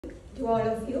to all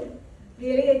of you.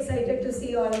 Really excited to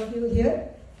see all of you here.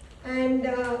 And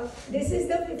this is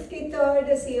the 53rd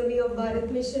CME of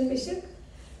Bharat Mission BHISHAK,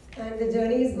 and the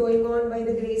journey is going on by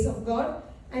the grace of God.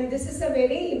 And this is a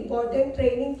very important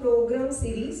training program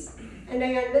series. And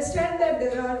I understand that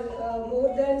there are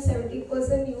more than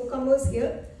 70% newcomers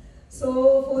here.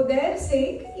 So for their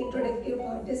sake, introductory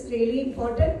part is really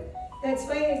important. That's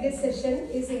why this session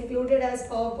is included as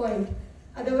PowerPoint.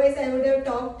 Otherwise, I would have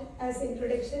talked as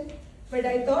introduction. But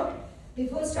I thought,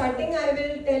 before starting, I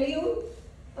will tell you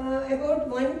about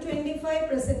 125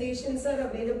 presentations are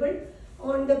available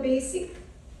on the basic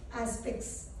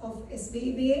aspects of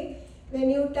SBEBA. When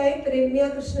you type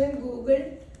Remya Krishnan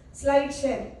Google slide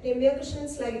share, Remya Krishnan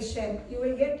slide share, you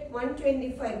will get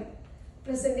 125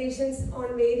 presentations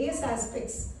on various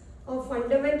aspects of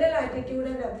fundamental attitude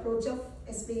and approach of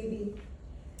SBEBA.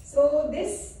 So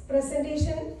this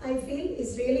presentation, I feel,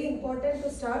 is really important to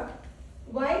start.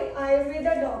 Why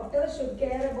Ayurveda doctors should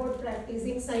care about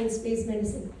practicing science-based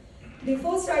medicine.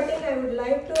 Before starting, I would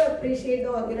like to appreciate the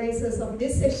organizers of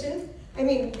this session,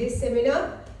 this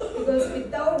seminar, because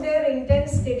without their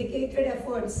intense, dedicated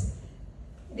efforts,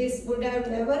 this would have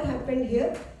never happened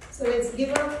here. So let's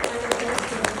give up and applause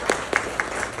to them.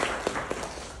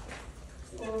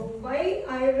 So why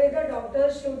Ayurveda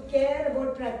doctors should care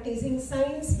about practicing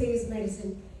science-based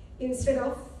medicine instead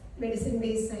of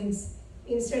medicine-based science,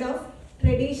 instead of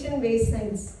tradition-based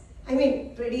science.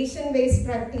 Tradition-based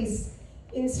practice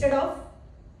instead of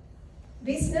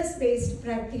business-based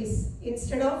practice,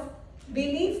 instead of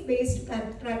belief-based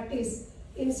practice,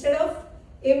 instead of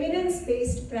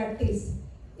eminence-based practice,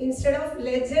 instead of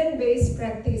legend-based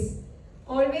practice.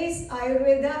 Always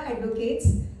Ayurveda advocates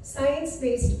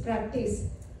science-based practice.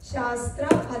 Shastra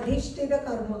Adhishtita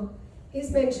Karma is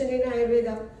mentioned in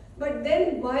Ayurveda. But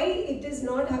then why it is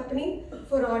not happening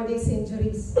for all these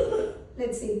centuries?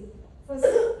 Let's see. First,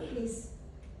 please.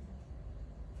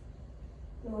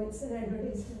 No, it's an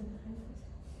advertisement.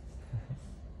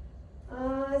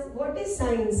 What is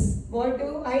science? What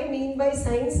do I mean by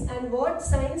science, and what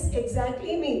science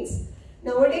exactly means?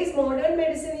 Nowadays, modern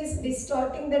medicine is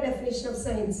distorting the definition of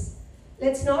science.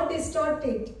 Let's not distort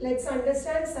it. Let's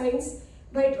understand science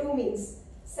by true means.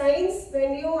 Science,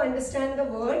 when you understand the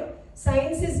word,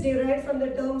 science is derived from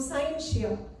the term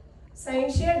scientia.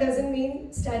 Scientia doesn't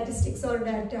mean statistics or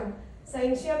data.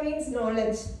 Scientia means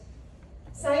knowledge.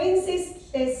 Science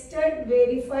is tested,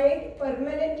 verified,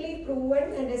 permanently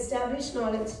proven and established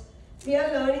knowledge. We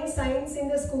are learning science in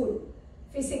the school.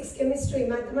 Physics, chemistry,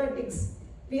 mathematics.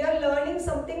 We are learning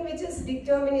something which is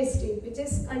deterministic, which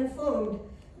is confirmed.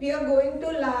 We are going to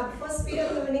lab. First we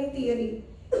are learning theory.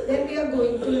 Then we are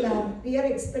going to lab. We are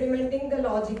experimenting the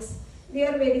logics. We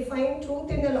are verifying truth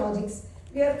in the logics.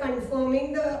 We are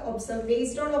confirming the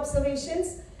based on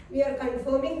observations. We are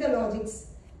confirming the logics.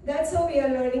 That's how we are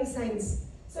learning science.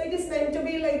 So it is meant to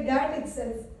be like that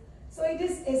itself. So it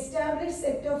is established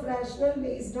set of rational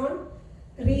based on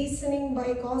reasoning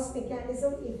by cause,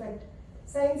 mechanism, effect.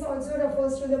 Science also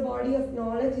refers to the body of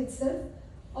knowledge itself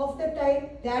of the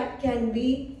type that can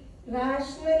be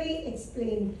rationally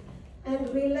explained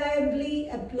and reliably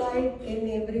applied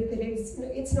in every period.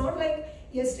 It's not like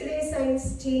yesterday's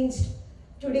science changed,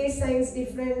 today's science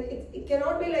different. It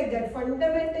cannot be like that.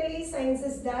 Fundamentally, science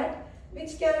is that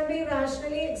which can be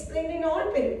rationally explained in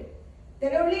all period.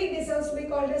 Then only it deserves to be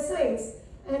called as science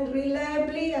and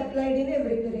reliably applied in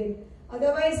every period.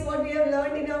 Otherwise, what we have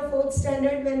learned in our 4th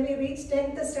standard, when we reach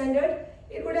 10th standard,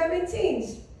 it would have been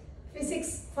changed.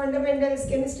 Physics fundamentals,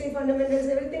 chemistry fundamentals,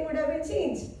 everything would have been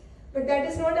changed. But that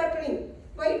is not happening.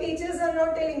 Why teachers are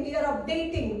not telling? We are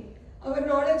updating. Our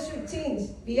knowledge should change.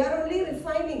 We are only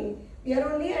refining. We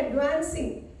are only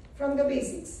advancing from the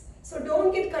basics. So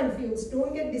don't get confused.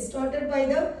 Don't get distorted by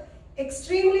the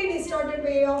extremely distorted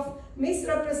way of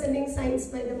misrepresenting science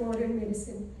by the modern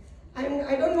medicine. I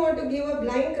don't want to give a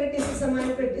blind criticism. I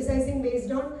am criticizing based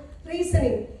on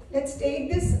reasoning. Let's take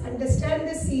this, understand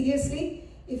this seriously.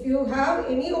 If you have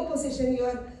any opposition, you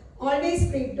are always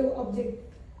free to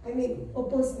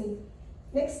oppose me.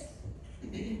 Next.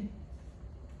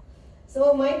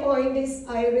 So my point is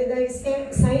Ayurveda is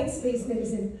science-based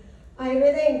medicine.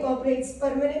 Ayurveda incorporates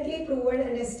permanently proven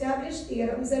and established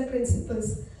theorems and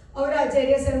principles. Our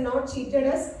acharyas have not cheated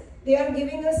us. They are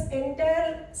giving us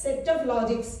entire set of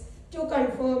logics to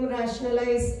confirm,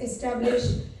 rationalize, establish,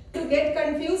 to get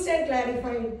confused and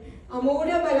clarified.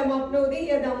 Amodha balamapnodi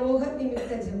yad amoha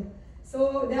nimiktajam.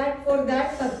 So that for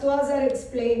that tattvas are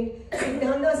explained,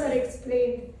 siddhantas are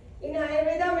explained. In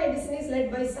Ayurveda, medicine is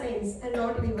led by science and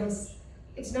not reverse.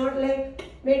 It's not like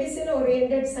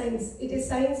medicine-oriented science. It is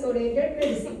science-oriented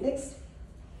medicine. Next.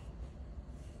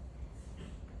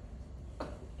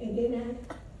 again.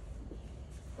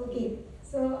 Okay,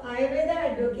 so Ayurveda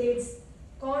advocates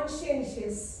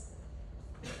conscientious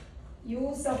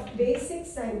use of basic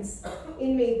science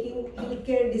in making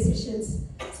healthcare decisions.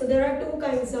 So there are two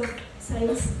kinds of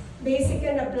science, basic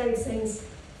and applied science.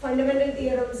 Fundamental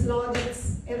theorems,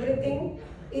 logics, everything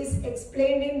is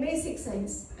explained in basic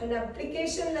science. And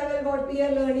application level, what we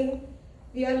are learning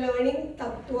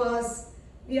tattvas,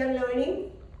 we are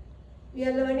learning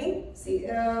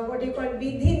what you call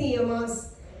vidhi niyamas,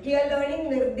 we are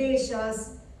learning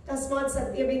nirdeshas, tasmat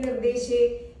satyabhi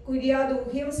nirdeshe,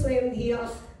 kuryaduhyam swayam dhiya,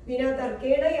 vina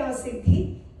tarkena ya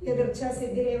siddhi, yadarcha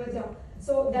siddhirevaja.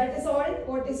 So that is all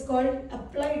what is called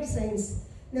applied science.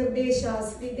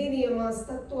 Nirdeshas, vidhi niyamas,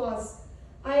 tattvas.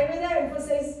 Ayurveda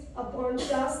emphasized upon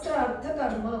shastra artha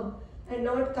karma and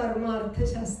not karma artha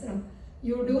shastra.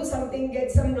 You do something,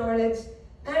 get some knowledge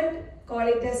and call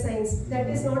it as science. That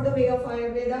is not the way of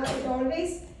Ayurveda. It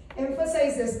always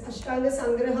emphasizes Ashtanga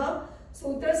Sangraha,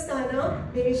 Sutra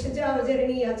Sthana, Deshaja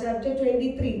Avajaraniya, chapter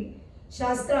 23.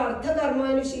 Shastra Artha Karma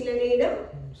Anushilanena,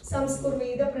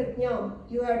 Samskurveda Pratnyam.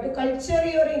 You have to culture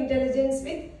your intelligence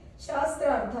with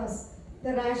Shastra Arthas,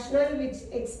 the rationale which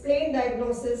explain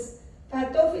diagnosis,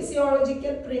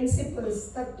 pathophysiological principles,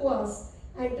 tattvas,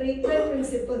 and treatment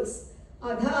principles.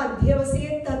 Adha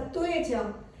adhyavasya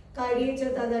tattvecha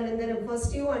karyecha tadanandaram.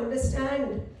 First you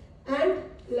understand and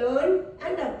learn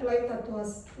and apply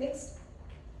tattvas. Next.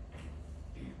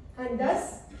 And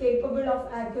thus capable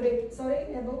of accurate,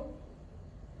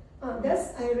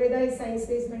 thus Ayurveda is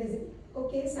science-based medicine.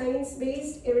 Okay,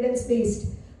 science-based, evidence-based.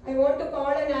 I want to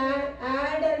call and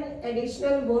add an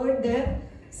additional word there.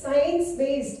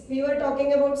 Science-based. We were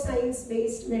talking about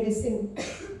science-based medicine.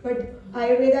 But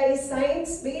Ayurveda is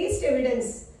science-based,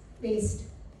 evidence-based.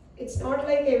 It's not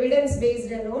like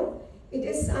evidence-based alone. It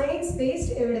is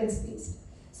science-based, evidence-based.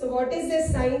 So what is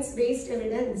this science-based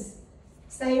evidence?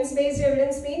 Science-based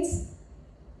evidence means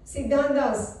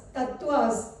siddhantas,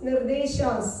 tattvas,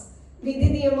 nirdeshas,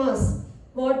 vidhi niyamas.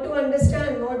 What to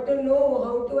understand, what to know,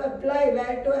 how to apply,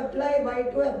 where to apply, why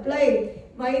to apply,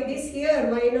 why this here,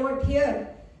 why not here,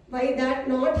 why that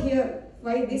not here,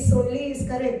 why this only is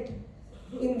correct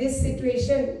in this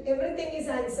situation. Everything is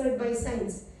answered by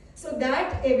science. So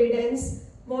that evidence,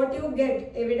 what you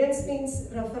get, evidence means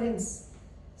reference,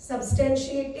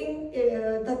 substantiating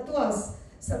tattvas,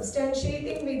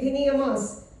 substantiating vidhi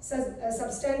niyamas,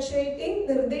 substantiating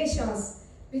nirdeshas,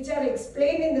 which are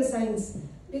explained in the science,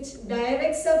 which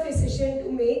directs a physician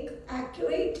to make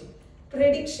accurate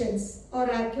predictions or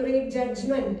accurate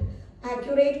judgment,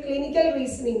 accurate clinical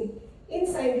reasoning in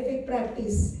scientific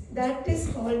practice. That is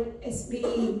called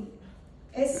SBE.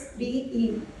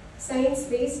 SBE,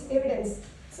 science-based evidence.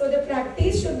 So the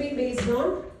practice should be based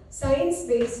on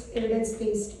science-based,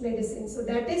 evidence-based medicine. So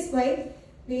that is why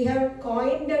we have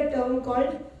coined a term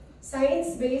called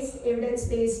science-based,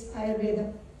 evidence-based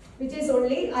Ayurveda, which is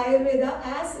only Ayurveda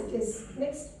as it is.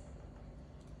 Next.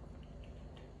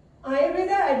 Ayurveda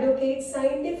advocates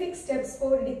scientific steps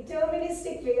for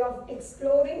deterministic way of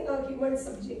exploring a human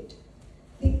subject.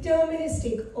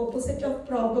 Deterministic, opposite of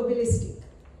probabilistic.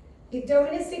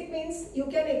 Deterministic means you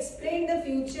can explain the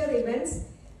future events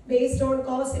based on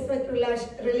cause-effect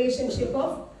relationship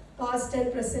of past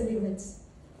and present events.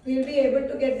 We will be able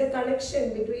to get the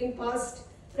connection between past,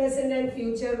 present and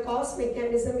future, cause,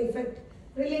 mechanism, effect,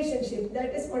 relationship.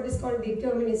 That is what is called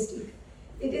deterministic.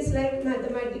 It is like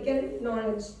mathematical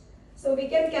knowledge. So we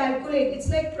can calculate, it's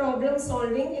like problem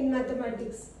solving in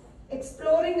mathematics.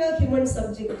 Exploring a human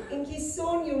subject in his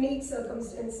own unique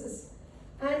circumstances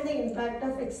and the impact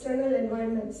of external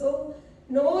environment. So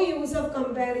no use of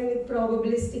comparing with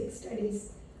probabilistic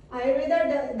studies.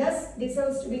 Ayurveda thus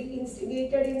deserves to be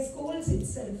instigated in schools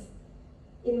itself,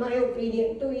 in my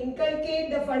opinion, to inculcate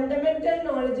the fundamental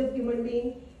knowledge of human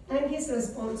being and his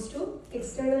response to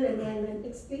external environment.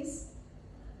 Next, please.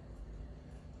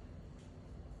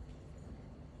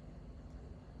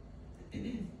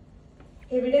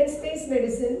 Evidence-based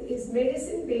medicine is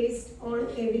medicine based on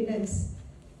evidence.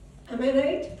 Am I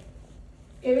right?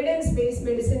 Evidence-based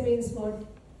medicine means what?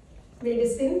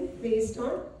 Medicine based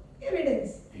on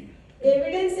evidence.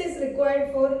 Evidence is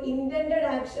required for intended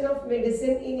action of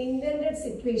medicine in intended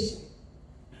situation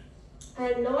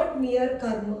and not mere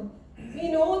karma.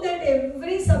 We know that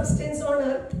every substance on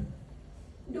earth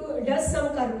does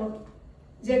some karma.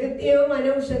 Jagatyevam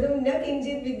anaushadam na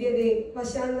kinjit vidyade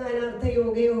vashanganartha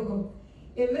yogayoham.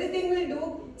 Everything will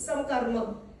do some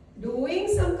karma. Doing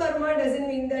some karma doesn't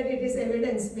mean that it is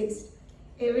evidence-based.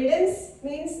 Evidence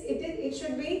means it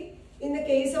should be, in the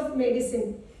case of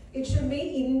medicine, it should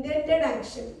be intended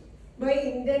action. By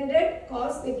intended,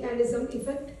 cause, mechanism,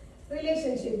 effect,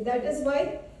 relationship. That is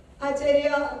why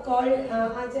Acharya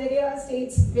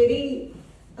states very,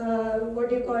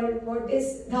 what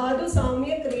is Dhadu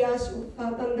Samya Kriyashu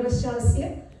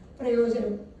Tandrashasya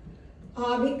Prayojanam.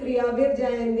 Abhikriyabhir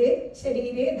Jayande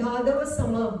Sharire Dhadava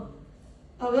Sama.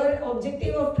 Our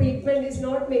objective of treatment is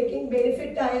not making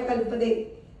benefit aya kalpade,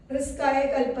 risk aya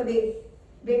kalpade,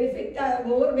 benefit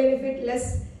more benefit,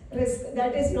 less risk.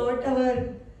 That is not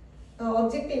our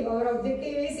objective. Our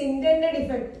objective is intended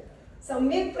effect.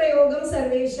 Samyak prayogam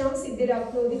sarvesham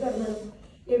siddhirapnodi karmanam.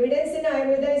 Evidence in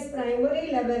Ayurveda is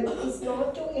primary level is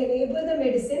not to enable the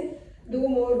medicine do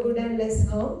more good and less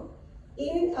harm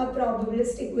in a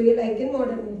probabilistic way like in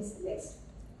modern medicine. Next.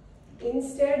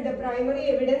 Instead, the primary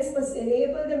evidence must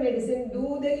enable the medicine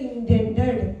do the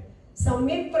intended.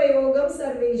 Samyak prayogam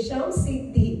sarvesham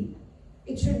siddhi.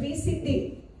 It should be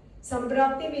siddhi.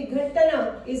 Samprapti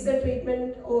vighatana is the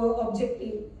treatment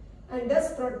objective, and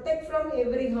thus protect from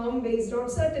every harm based on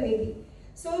certainty.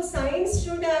 So science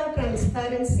should have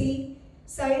transparency,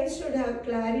 science should have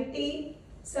clarity,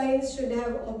 science should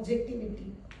have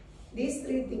objectivity. These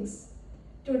three things.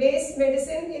 Today's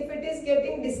medicine, if it is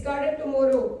getting discarded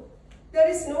tomorrow, there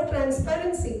is no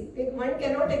transparency. One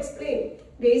cannot explain.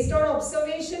 Based on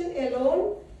observation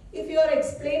alone, if you are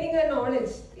explaining a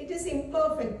knowledge, it is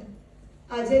imperfect.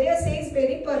 Acharya says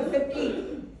very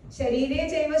perfectly, Sharire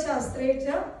Chaiva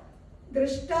Shastrecha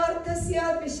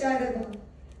Drishtarthasya Visharada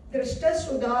Drishta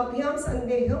Shrudabhyam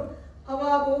Sandeham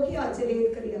Avabohi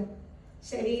Acharet Kriya.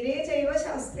 Sharire Chaiva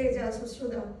Shastrecha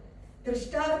Shruda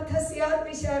Drishtarthasya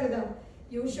Visharada.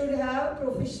 You should have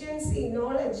proficiency,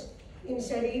 knowledge in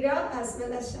Sharira as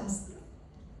well as Shastra.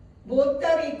 Both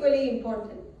are equally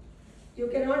important. You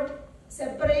cannot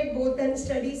separate both and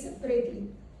study separately.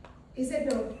 Is it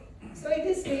not? So it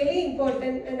is really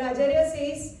important, and Acharya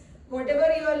says, whatever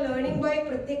you are learning by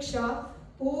Pratiksha,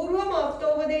 Purvam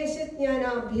Aptobadesha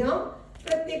Jnanabhyam,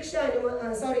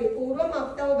 Purvam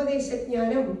Aptobadesha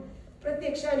Jnanam,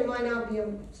 Pratiksha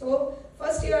Anumanabhyam. So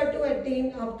first you have to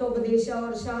attain Aptobadesha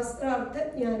or Shastra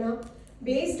Artha Jnana.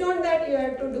 Based on that you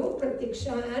have to do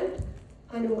Pratiksha and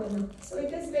Anumana. So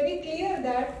it is very clear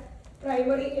that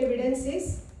primary evidence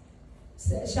is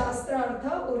Shastra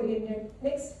Artha oriented.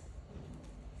 Next.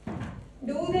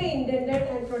 Do the intended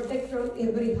and protect from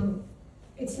every harm.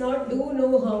 It's not do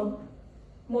no harm.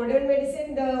 Modern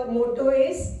medicine, the motto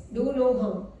is do no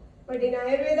harm. But in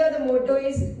Ayurveda, the motto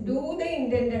is do the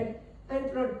intended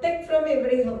and protect from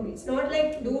every harm. It's not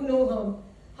like do no harm.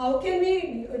 How can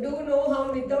we do no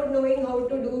harm without knowing how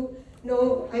to do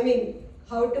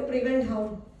how to prevent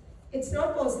harm? It's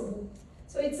not possible.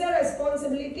 So it's a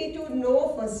responsibility to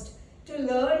know first, to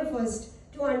learn first,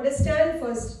 to understand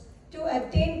first, to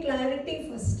attain clarity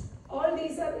first. All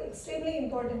these are extremely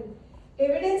important.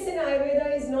 Evidence in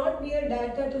Ayurveda is not mere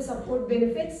data to support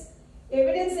benefits.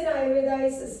 Evidence in Ayurveda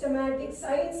is systematic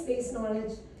science-based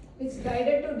knowledge which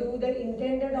guided to do the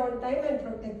intended on time and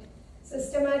protect.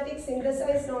 Systematic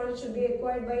synthesized knowledge should be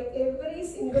acquired by every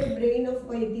single brain of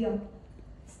Vaidya.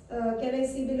 Can I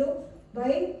see below?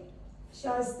 By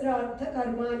Shastra Artha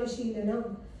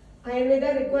Karmanushilanam.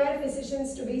 Ayurveda requires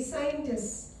physicians to be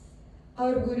scientists.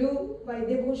 Our Guru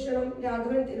Vaidya-bhushanam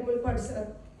Raghavan Tirumul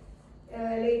Padsar,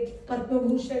 late Padma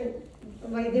Bhushan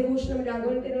Vaidya-bhushanam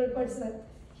Raghavan Tirumul Padsar,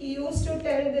 he used to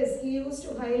tell this, he used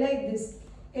to highlight this.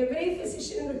 Every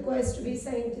physician requires to be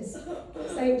scientist.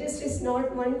 Scientist is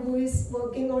not one who is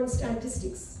working on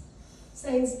statistics.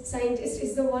 Scientist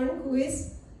is the one who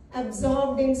is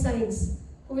absorbed in science,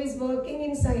 who is working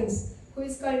in science, who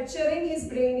is culturing his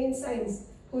brain in science,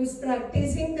 who is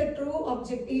practicing the true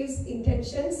objectives,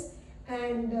 intentions,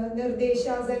 and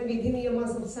nirdeshas and vidhi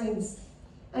niyamas of science,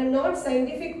 and not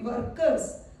scientific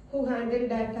workers who handle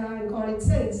data and call it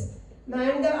science.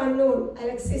 Man the unknown,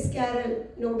 Alexis Carrel,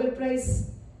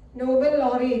 Nobel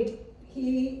laureate,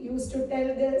 he used to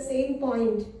tell the same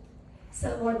point.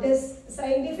 So what is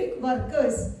scientific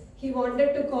workers? He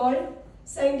wanted to call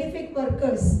scientific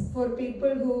workers for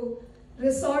people who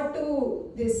resort to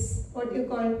this, what you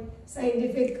call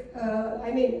scientific,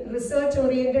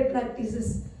 research-oriented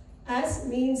practices as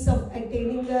means of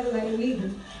attaining their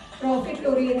livelihood,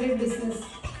 profit-oriented business.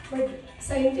 But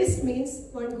scientist means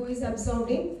one who is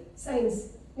absorbing science.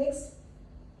 Next.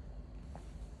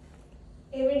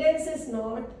 Evidence is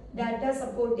not data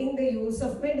supporting the use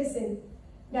of medicine,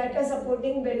 data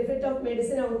supporting benefit of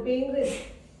medicine outweighing risk,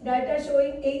 data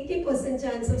showing 80%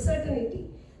 chance of certainty.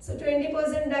 So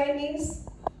 20% die means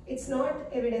it's not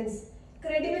evidence.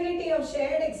 Credibility of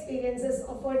shared experiences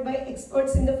offered by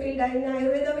experts in the field. In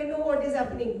Ayurveda, we know what is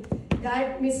happening.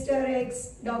 That Mr.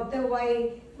 X, Dr.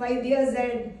 Y, Vaidya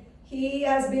Z, he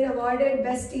has been awarded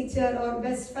best teacher or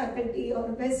best faculty or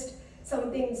best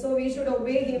something, so we should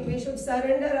obey him, we should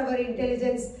surrender our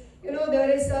intelligence. You know, there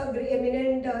is a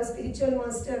eminent spiritual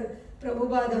master,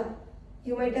 Prabhupada.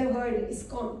 You might have heard,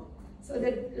 ISKCON. So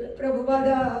that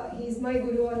Prabhupada, he is my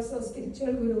guru also,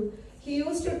 spiritual guru. He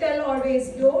used to tell always,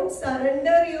 don't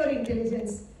surrender your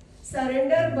intelligence.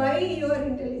 Surrender by your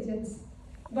intelligence,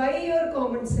 by your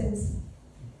common sense.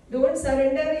 Don't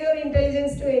surrender your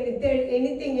intelligence to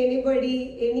anything,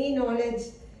 anybody, any knowledge.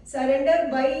 Surrender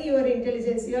by your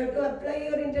intelligence. You have to apply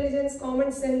your intelligence,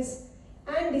 common sense,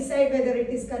 and decide whether it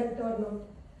is correct or not.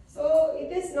 So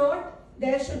it is not,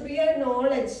 there should be a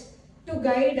knowledge to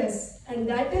guide us, and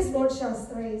that is what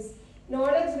Shastra is.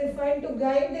 Knowledge refined to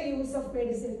guide the use of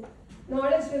medicine.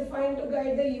 Knowledge refined to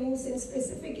guide the use in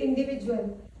specific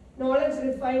individual. Knowledge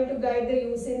refined to guide the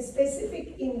use in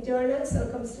specific internal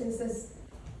circumstances.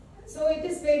 So it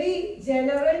is very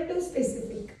general to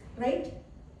specific, right?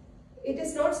 It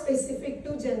is not specific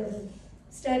to general.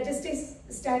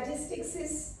 Statistics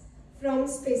is from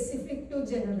specific to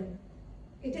general.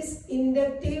 It is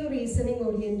inductive reasoning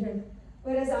oriented.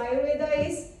 Whereas Ayurveda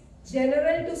is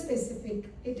general to specific.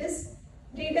 It is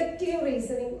deductive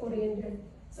reasoning oriented.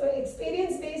 So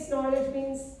experience-based knowledge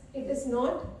means it is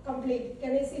not complete.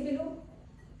 Can I see below?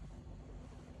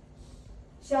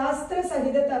 Shastra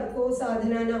Sahita Tarko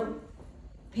Sadhananam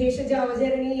Bheshaja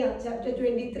Avajaraniya, chapter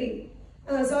 23.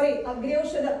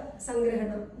 Agryoshada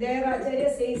Sangrahana. There Acharya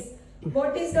says,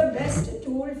 what is the best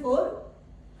tool for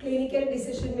clinical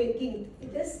decision making?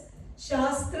 It is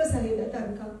Shastra Sahita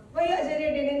Tarka. Why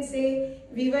Acharya didn't say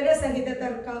Vivara Sahita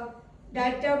Tarka,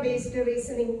 data based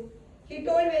reasoning? He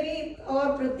told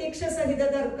Pratyaksha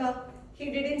Sahita Tarka.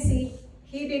 He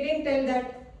didn't tell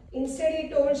that. Instead he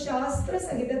told Shastra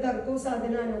Sahita Tarko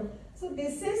Sadhanana. So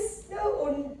this is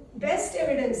the best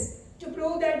evidence to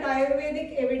prove that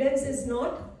Ayurvedic evidence is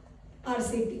not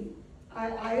RCT.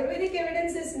 Ayurvedic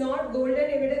evidence is not, golden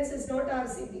evidence is not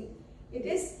RCT. It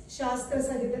is Shastra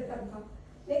Sahita Tarka.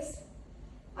 Next.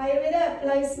 Ayurveda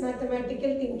applies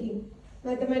mathematical thinking.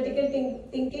 Mathematical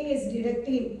thinking is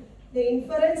deductive. The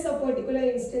inference of particular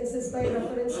instances by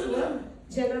reference to a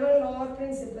general law or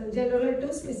principle, general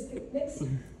to specific. Next.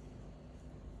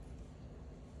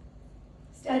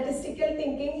 Statistical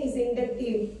thinking is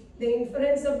inductive. The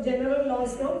inference of general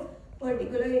laws from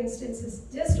particular instances.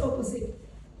 Just opposite.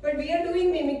 But we are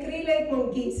doing mimicry like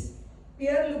monkeys. We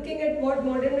are looking at what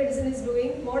modern medicine is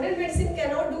doing. Modern medicine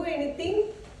cannot do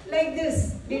anything like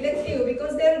this, deductive,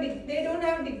 because they don't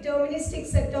have deterministic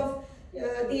set of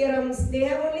theorems. They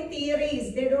have only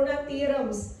theories. They don't have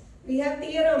theorems. We have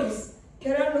theorems.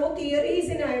 There are no theories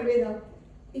in Ayurveda.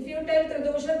 If you tell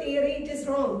Tridosha theory, it is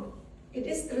wrong. It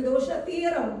is Tridosha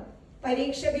theorem.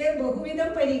 Parikshagir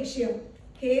Bahuvidam Parikshya.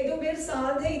 Hedubir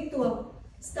Sadhaitva.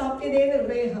 Stapyade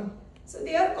Nirveha. So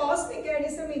they are cause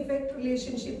mechanism effect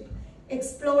relationship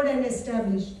explored and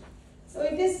established. So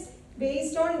it is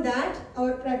based on that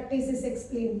our practice is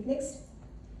explained. Next.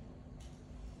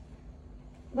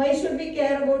 Why should we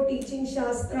care about teaching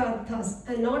Shastra Arthas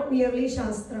and not merely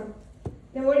Shastra?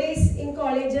 Nowadays in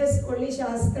colleges only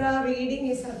Shastra reading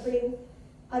is happening.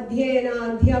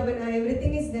 Adhyayana, Adhyabana,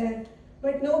 everything is there.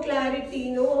 But no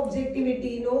clarity, no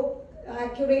objectivity, no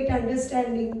accurate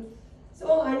understanding.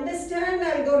 So understand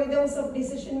algorithms of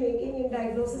decision making in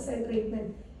diagnosis and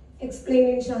treatment explained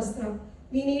in Shastra.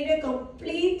 We need a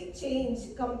complete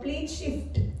change, complete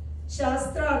shift.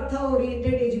 Shastra Artha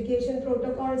oriented education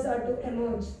protocols are to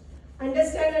emerge.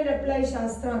 Understand and apply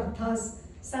Shastra Arthas,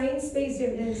 science based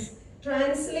evidence.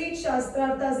 Translate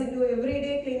Shastra Arthas into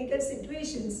everyday clinical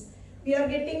situations. We are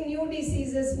getting new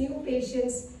diseases, new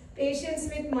patients, patients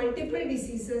with multiple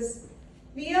diseases.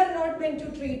 We are not meant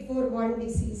to treat for one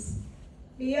disease.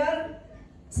 We are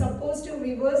supposed to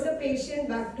reverse the patient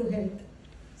back to health.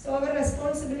 So our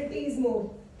responsibility is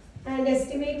more. And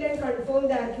estimate and confirm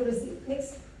the accuracy.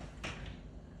 Next.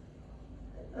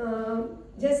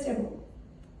 Just a moment.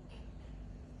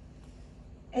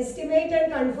 Estimate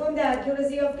and confirm the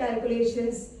accuracy of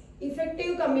calculations.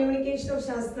 Effective communication of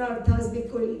Shastra Arthas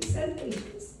with colleagues and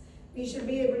patients. We should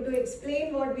be able to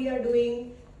explain what we are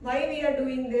doing, why we are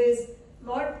doing this,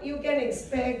 what you can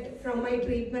expect from my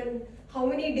treatment, how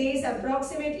many days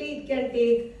approximately it can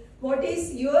take, what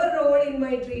is your role in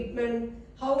my treatment,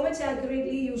 how much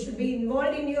accurately you should be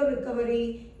involved in your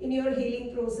recovery, in your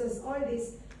healing process, all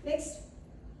this. Next.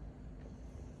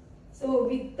 So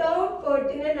without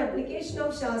pertinent application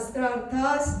of Shastra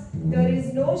Arthas, there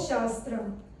is no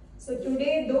Shastra. So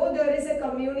today, though there is a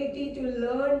community to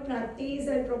learn, practice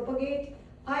and propagate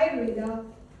Ayurveda,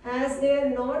 as they are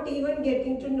not even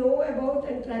getting to know about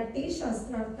and practice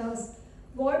Shastra Arthas,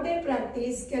 what they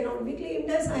practice cannot be claimed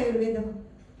as Ayurveda.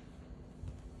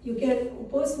 You can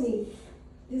oppose me.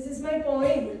 This is my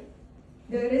point.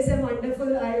 There is a wonderful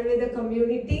Ayurveda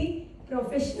community,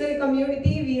 professional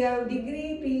community. We have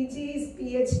degree, PGs,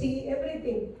 PhD,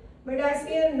 everything. But as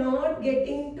we are not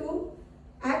getting to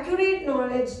accurate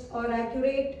knowledge or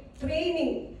accurate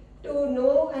training to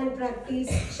know and practice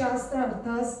Shastra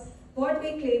Arthas, what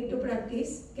we claim to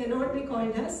practice cannot be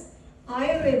called as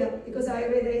Ayurveda, because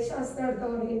Ayurveda is Shastra Artha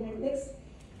oriented. Next.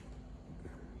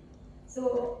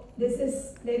 So this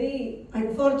is very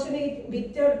unfortunate,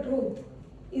 bitter truth.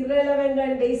 Irrelevant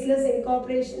and baseless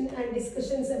incorporation and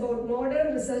discussions about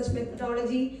modern research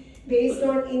methodology based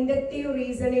on inductive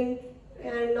reasoning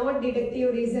and not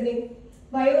deductive reasoning.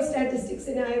 Biostatistics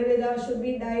in Ayurveda should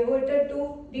be diverted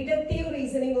to deductive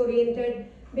reasoning oriented,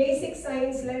 basic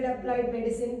science led applied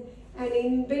medicine and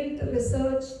inbuilt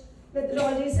research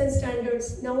methodologies and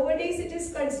standards. Nowadays it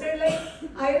is considered like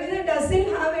Ayurveda doesn't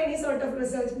have any sort of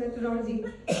research methodology.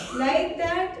 Like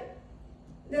that,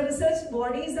 the research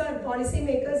bodies or policy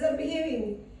makers are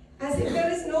behaving as if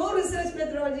there is no research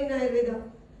methodology in Ayurveda.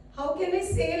 How can I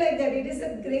say like that? It is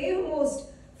a gravemost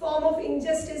form of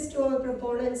injustice to our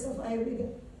proponents of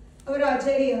Ayurveda, our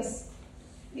acharyas.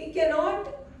 We cannot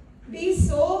be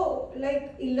so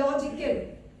like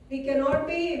illogical.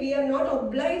 We are not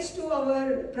obliged to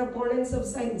our proponents of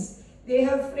science. They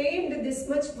have framed this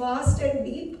much vast and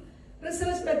deep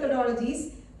research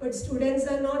methodologies, but students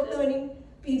are not learning.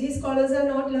 PG scholars are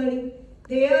not learning.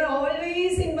 They are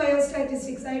always in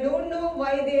biostatistics. I don't know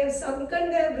why they have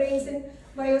sunken their brains in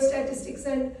biostatistics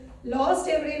and lost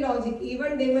every logic.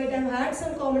 Even they might have had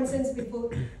some common sense before,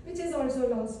 which is also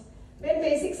lost. When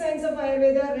basic science of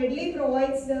Ayurveda readily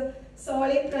provides the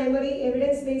solid primary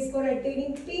evidence base for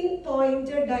attaining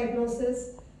pinpointed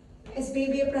diagnosis,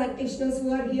 SBEBA practitioners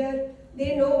who are here,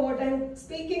 they know what I'm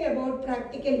speaking about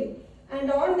practically.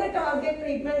 And on the target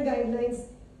treatment guidelines,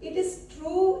 it is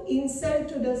true insult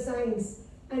to the science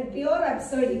and pure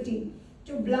absurdity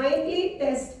to blindly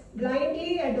test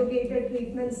blindly advocated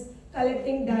treatments,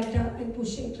 collecting data and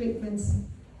pushing treatments.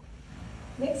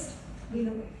 Next,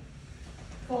 below.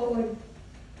 Forward.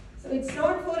 So it's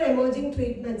not for emerging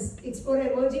treatments, it's for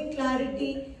emerging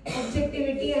clarity,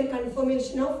 objectivity and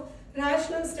confirmation of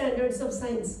rational standards of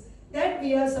science that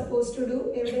we are supposed to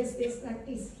do evidence-based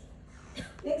practice.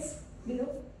 Next,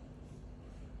 below.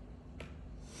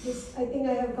 This I think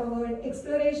I have covered.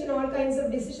 Exploration, all kinds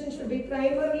of decisions should be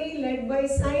primarily led by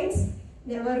science,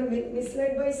 never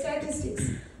misled by statistics.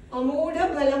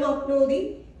 Amudha balam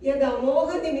apnodi yad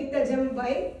amoha nimittajam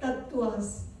by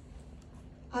tattvas.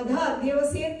 Adha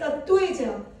adhyavasya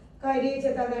tattvecha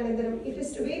karyecha tadanandaram. It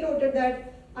is to be noted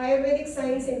that Ayurvedic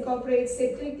science incorporates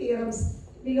settled theorems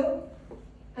below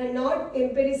and not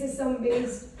empiricism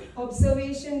based,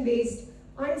 observation based,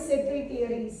 unsettled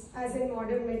theories as in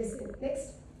modern medicine.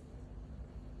 Next.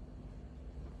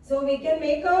 So we can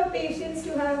make our patients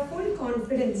to have full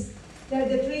confidence that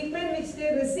the treatment which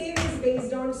they receive is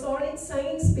based on solid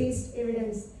science-based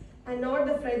evidence and not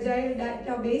the fragile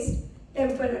data-based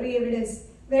temporary evidence.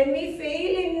 When we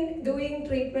fail in doing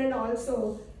treatment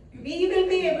also, we will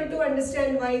be able to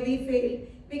understand why we failed.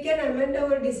 We can amend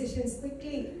our decisions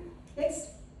quickly. Next.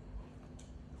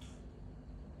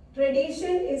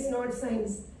 Tradition is not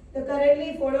science. The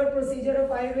currently followed procedure of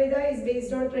Ayurveda is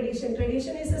based on tradition.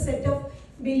 Tradition is a set of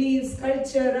beliefs,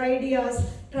 culture, ideas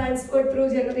transferred through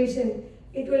generation.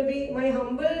 It will be my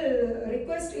humble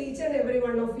request to each and every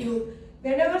one of you.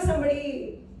 Whenever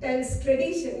somebody tells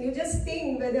tradition, you just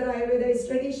think whether Ayurveda is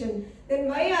tradition. Then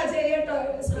why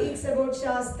Acharya speaks about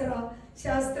Shastra,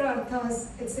 Shastra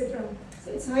Arthas, etc.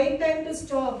 So it's high time to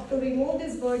stop, to remove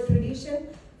this word tradition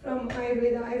from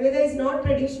Ayurveda. Ayurveda is not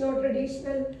tradition or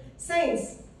traditional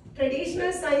science.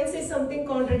 Traditional science is something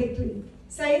contradictory.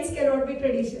 Science cannot be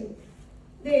tradition.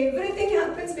 Everything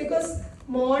happens because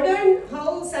modern,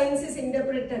 how science is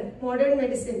interpreted, modern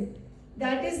medicine,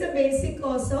 that is the basic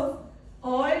cause of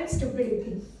all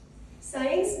stupidity.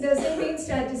 Science doesn't mean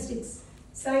statistics.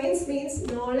 Science means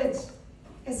knowledge,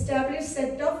 established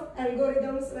set of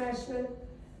algorithms, rational.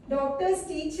 Doctors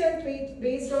teach and treat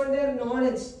based on their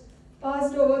knowledge,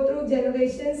 passed over through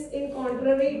generations in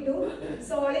contrary to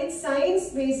solid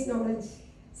science-based knowledge.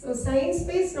 So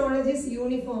science-based knowledge is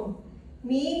uniform.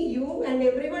 Me, you and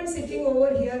everyone sitting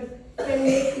over here can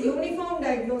make uniform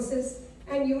diagnosis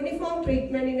and uniform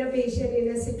treatment in a patient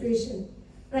in a situation.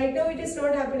 Right now it is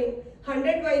not happening.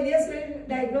 100 Vaidyas will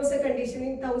diagnose a condition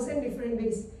in 1,000 different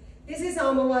ways. This is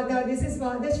Amavada, this is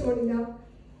Vada Shonida.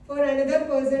 For another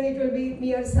person it will be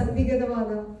mere Sandhigada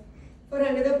Vada. For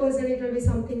another person it will be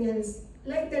something else.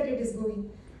 Like that it is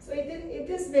going. So it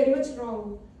is very much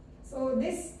wrong. So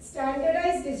this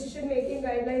standardized decision making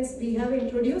guidelines we have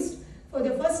introduced for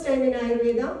the first time in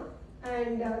Ayurveda,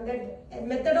 and that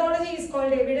methodology is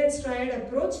called evidence triad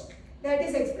approach. That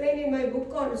is explained in my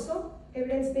book also,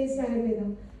 Evidence-Based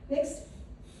Ayurveda. Next.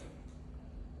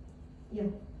 Yeah.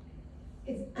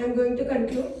 I'm going to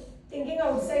conclude. Thinking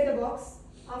outside the box,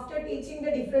 after teaching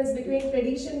the difference between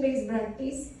tradition-based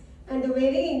practice and the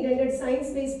very intended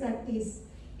science-based practice,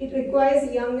 it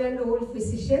requires young and old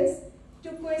physicians to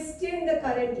question the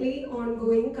currently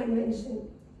ongoing convention.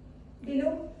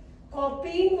 Below,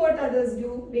 copying what others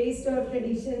do based on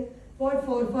tradition, what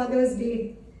forefathers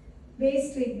did,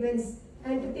 based treatments,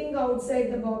 and to think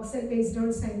outside the box and based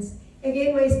on science.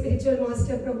 Again, my spiritual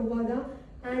master Prabhupada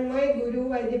and my guru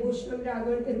Vaidya-Bhushanam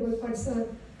Raghavan Tirumapad sir,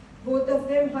 both of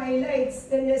them highlights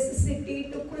the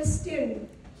necessity to question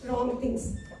wrong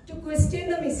things, to question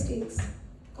the mistakes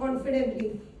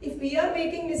confidently. If we are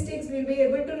making mistakes, we'll be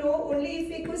able to know only if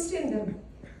we question them.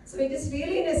 So it is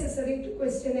really necessary to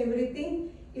question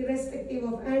everything irrespective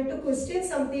of, and to question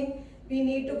something, we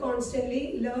need to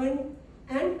constantly learn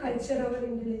and culture our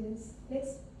intelligence.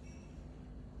 Next.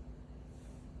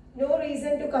 No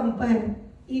reason to compare.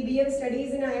 EBM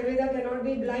studies in Ayurveda cannot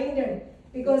be blinded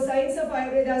because science of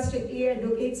Ayurveda strictly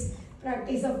advocates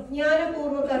practice of Jnana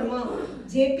Purva Karma,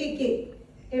 JPK,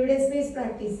 evidence-based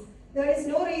practice. There is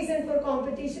no reason for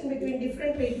competition between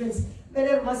different treatments,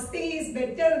 whether Masti is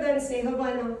better than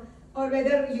Snehabana or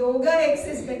whether Yoga X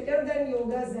is better than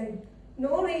Yoga Z.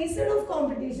 No reason of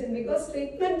competition because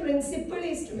treatment principle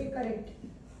is to be correct.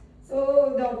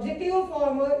 So the objective of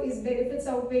former is benefits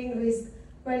outweighing risk,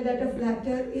 while that of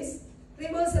latter is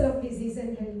reversal of disease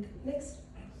and health. Next.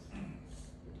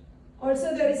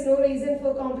 Also, there is no reason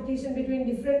for competition between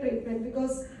different treatment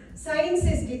because science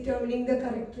is determining the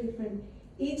correct treatment.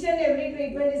 Each and every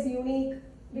treatment is unique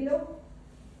below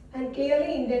and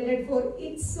clearly intended for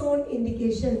its own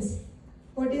indications.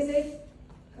 What is it?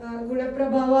 Guna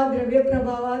Prabhava, Dravya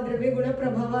Prabhava, Dravya Guna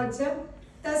Prabhava cha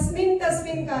Tasmin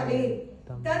Tasmin Kale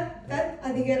Tat Tat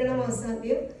Adhigaranam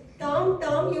Asadya Tam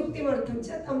Tam Yukti Martham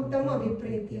cha Tam Tam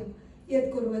Abhipretya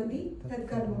Yat Kurvandi Tat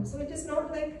Karma. So it is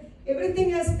not like everything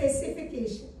has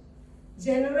specification,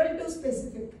 general to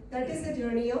specific. That is the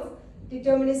journey of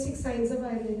deterministic science of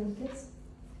Ayurveda. Next.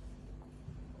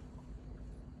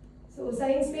 So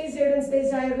science-based,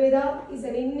 evidence-based Ayurveda is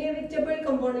an inevitable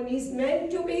component, is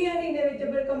meant to be an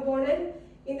inevitable component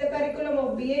in the curriculum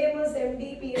of BAMS,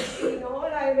 MD, PhD in all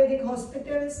Ayurvedic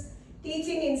hospitals,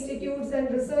 teaching institutes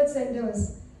and research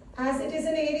centers, as it is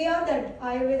an area that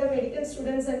Ayurveda medical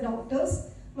students and doctors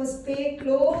must pay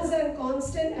close and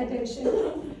constant attention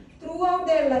to throughout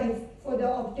their life for the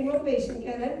optimum patient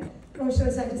care and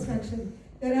professional satisfaction.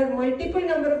 There are multiple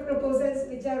number of proposals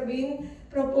which are being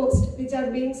proposed, which are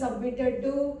being submitted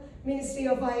to Ministry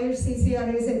of Ayush,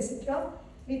 CCRAs, etc.,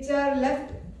 which are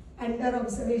left under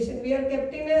observation. We are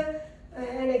kept in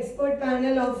an expert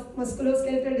panel of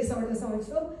musculoskeletal disorders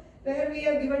also, where we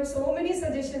have given so many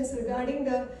suggestions regarding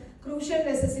the crucial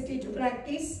necessity to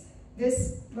practice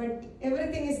this, but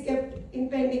everything is kept in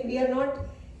pending. We are not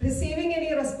receiving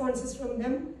any responses from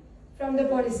them, from the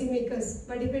policy makers.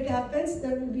 But if it happens,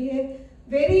 there will be a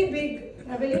very big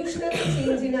revolutionary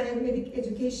change in Ayurvedic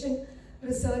education,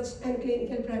 research and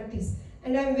clinical practice.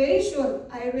 And I am very sure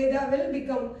Ayurveda will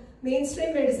become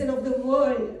mainstream medicine of the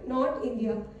world, not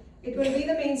India. It will be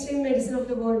the mainstream medicine of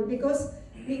the world because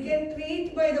we can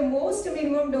treat by the most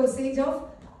minimum dosage of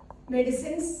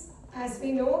medicines. As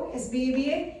we know,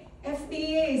 SBEBA,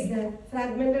 FDA is the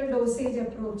fragmental dosage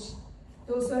approach.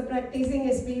 Those who are practicing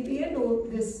SBEBA know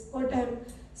this, what I am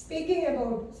speaking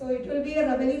about. So it will be a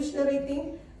revolutionary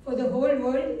thing for the whole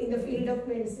world in the field of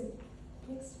medicine.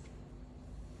 Next.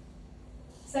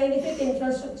 Scientific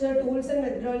infrastructure, tools and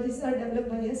methodologies are developed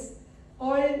by us.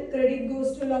 All credit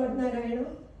goes to Lord Narayana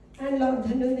and Lord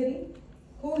Dhanvantari,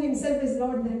 who himself is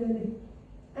Lord Dhanvantari.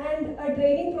 And a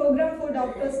training program for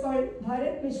doctors called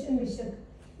Bharat Mission BHISHAK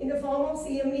in the form of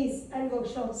CMEs and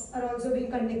workshops are also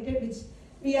being conducted, which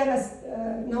we are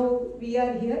now we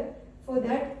are here for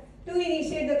that, to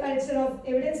initiate the culture of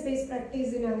evidence-based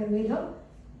practice in Ayurveda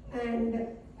and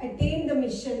attain the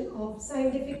mission of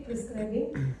scientific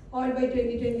prescribing all by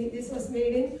 2020. This was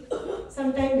made in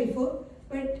some time before,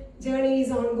 but journey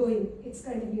is ongoing, it's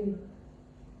continuing.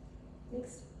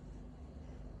 Next.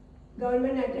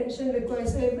 Government attention required.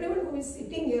 So everyone who is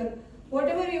sitting here,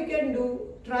 whatever you can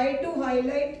do, try to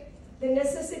highlight the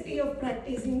necessity of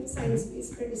practicing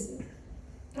science-based medicine.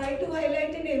 Try to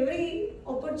highlight in every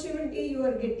opportunity you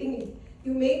are getting it.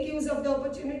 You make use of the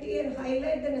opportunity and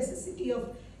highlight the necessity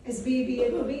of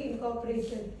SBEBA to be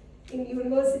incorporated in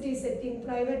university setting,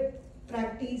 private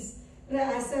practice,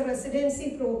 as a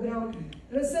residency program,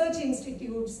 research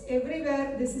institutes,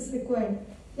 everywhere this is required.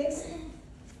 Next,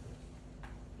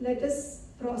 let us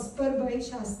prosper by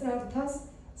Shastrarthas.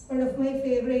 It's one of my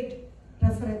favorite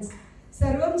reference.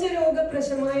 Sarvam cha roga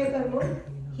prashamaya karma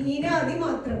hina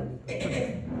adimatram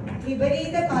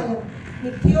viparita kalam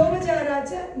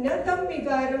nithyopacharacha na tam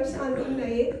vikaram shantim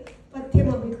naye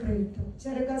pathyam abhiprayutam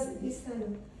charaka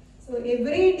siddhisthanam. So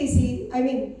every disease,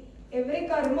 every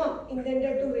karma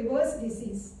intended to reverse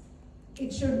disease,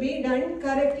 it should be done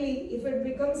correctly. If it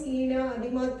becomes hina,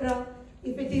 adimatra,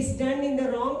 if it is done in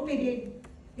the wrong period,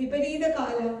 viparita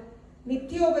kala,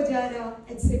 nityopachara,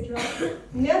 etc.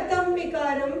 Natam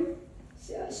vikaram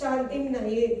shantim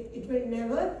naye. It will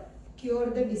never cure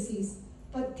the disease.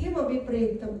 Pathyam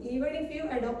abhiprayutam. Even if you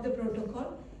adopt the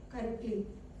protocol correctly.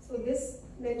 So this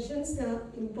mentions the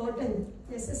important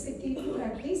necessity to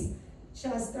practice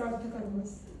Shastrartha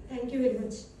karmas. Thank you very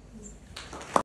much.